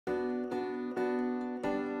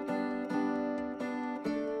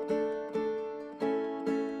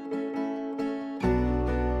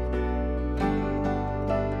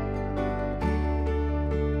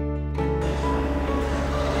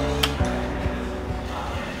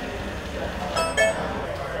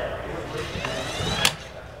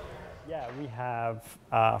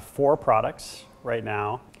4 products right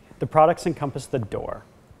now. The products encompass the door.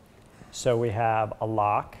 So we have a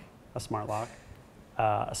lock, a smart lock,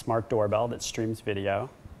 a smart doorbell that streams video.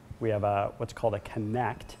 We have what's called a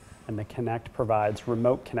Connect, and the Connect provides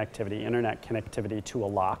remote connectivity, internet connectivity to a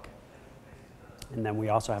lock. And then we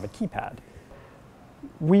also have a keypad.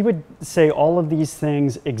 We would say all of these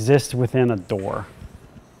things exist within a door.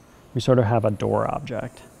 We sort of have a door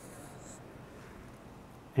object.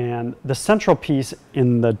 And the central piece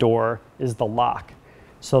in the door is the lock.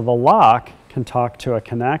 So the lock can talk to a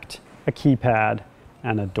Connect, a keypad,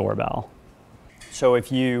 and a doorbell. So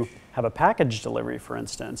if you have a package delivery, for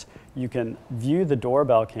instance, you can view the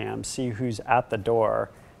doorbell cam, see who's at the door,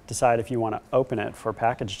 decide if you want to open it for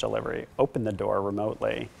package delivery, open the door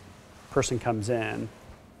remotely. Person comes in,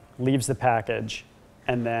 leaves the package,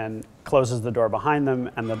 and then closes the door behind them,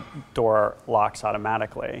 and the door locks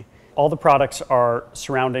automatically. All the products are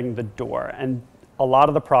surrounding the door, and a lot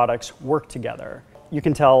of the products work together. You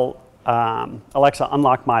can tell Alexa,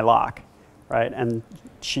 unlock my lock, right? And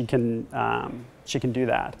she can do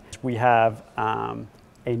that. We have a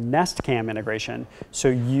Nest Cam integration, so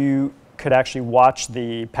you could actually watch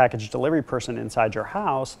the package delivery person inside your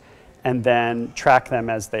house and then track them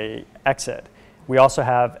as they exit. We also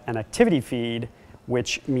have an activity feed,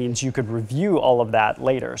 which means you could review all of that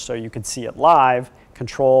later. So you could see it live,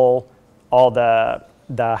 control all the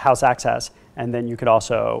house access, and then you could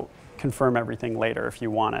also confirm everything later if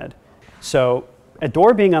you wanted. So a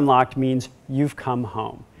door being unlocked means you've come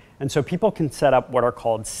home. And so people can set up what are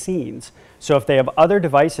called scenes. So if they have other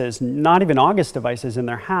devices, not even August devices in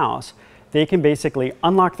their house, they can basically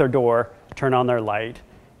unlock their door, turn on their light,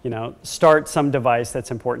 start some device that's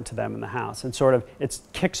important to them in the house. And sort of, it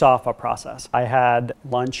kicks off a process. I had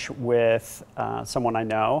lunch with someone I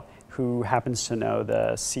know who happens to know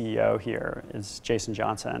the CEO here, is Jason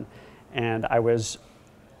Johnson. And I was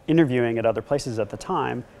interviewing at other places at the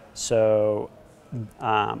time, so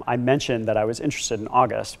I mentioned that I was interested in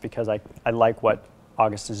August because I like what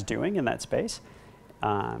August is doing in that space,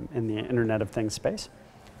 in the Internet of Things space.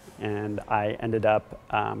 And I ended up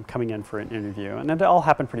coming in for an interview, and it all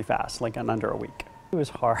happened pretty fast, like in under a week. It was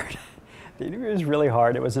hard. The interview was really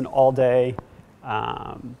hard. It was an all-day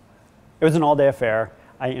affair.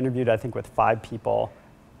 I interviewed, I think, with 5 people,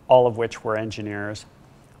 all of which were engineers.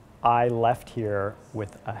 I left here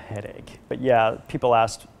with a headache. But yeah, people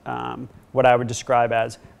asked what I would describe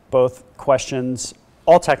as both questions,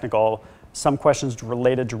 all technical, some questions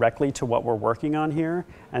related directly to what we're working on here,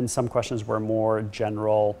 and some questions were more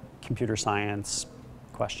general computer science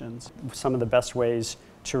questions. Some of the best ways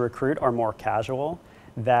to recruit are more casual.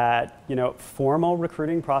 That, formal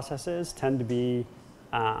recruiting processes tend to be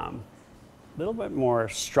a little bit more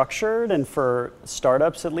structured, and for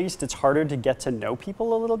startups at least, it's harder to get to know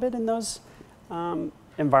people a little bit in those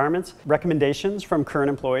environments. Recommendations from current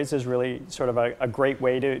employees is really sort of a great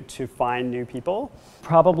way to find new people.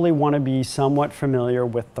 Probably want to be somewhat familiar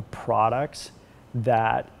with the products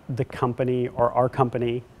that the company or our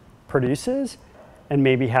company produces, and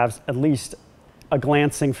maybe have at least a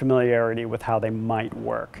glancing familiarity with how they might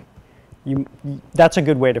work. That's a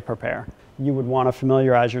good way to prepare. You would want to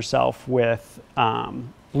familiarize yourself with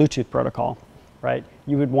Bluetooth protocol, right?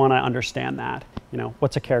 You would want to understand that.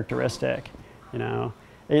 What's a characteristic?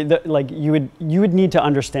 Like you would need to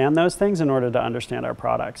understand those things in order to understand our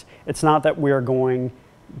products. It's not that we're going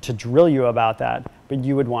to drill you about that, but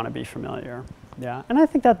you would want to be familiar. Yeah, and I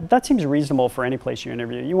think that seems reasonable for any place you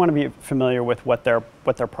interview. You want to be familiar with what their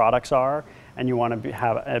products are, and you want to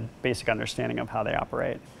have a basic understanding of how they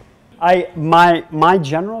operate. My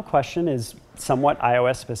general question is somewhat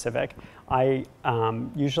iOS specific. I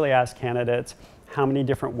usually ask candidates how many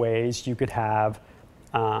different ways you could have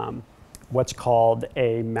what's called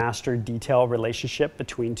a master detail relationship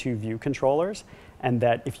between 2 view controllers, and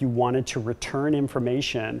that if you wanted to return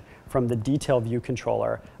information from the detail view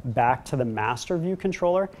controller back to the master view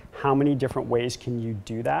controller, how many different ways can you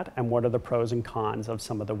do that, and what are the pros and cons of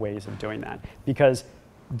some of the ways of doing that? Because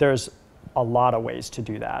there's a lot of ways to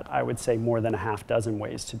do that. I would say more than a half dozen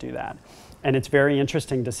ways to do that. And it's very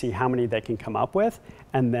interesting to see how many they can come up with,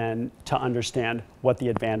 and then to understand what the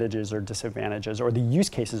advantages or disadvantages or the use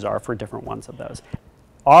cases are for different ones of those.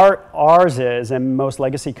 Ours is, and most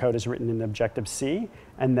legacy code is written in Objective-C,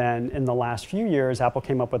 and then in the last few years, Apple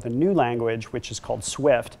came up with a new language, which is called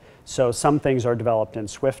Swift. So some things are developed in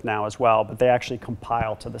Swift now as well, but they actually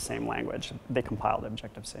compile to the same language. They compile to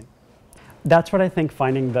Objective-C. That's what I think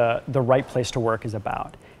finding the right place to work is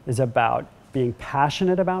about being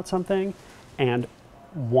passionate about something and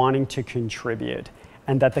wanting to contribute,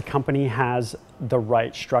 and that the company has the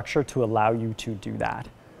right structure to allow you to do that.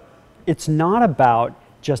 it's not about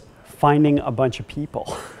just finding a bunch of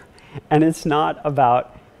people. And it's not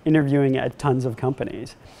about interviewing at tons of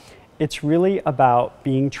companies. It's really about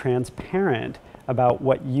being transparent about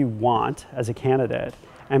what you want as a candidate,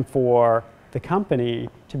 and for the company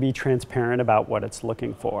to be transparent about what it's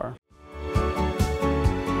looking for.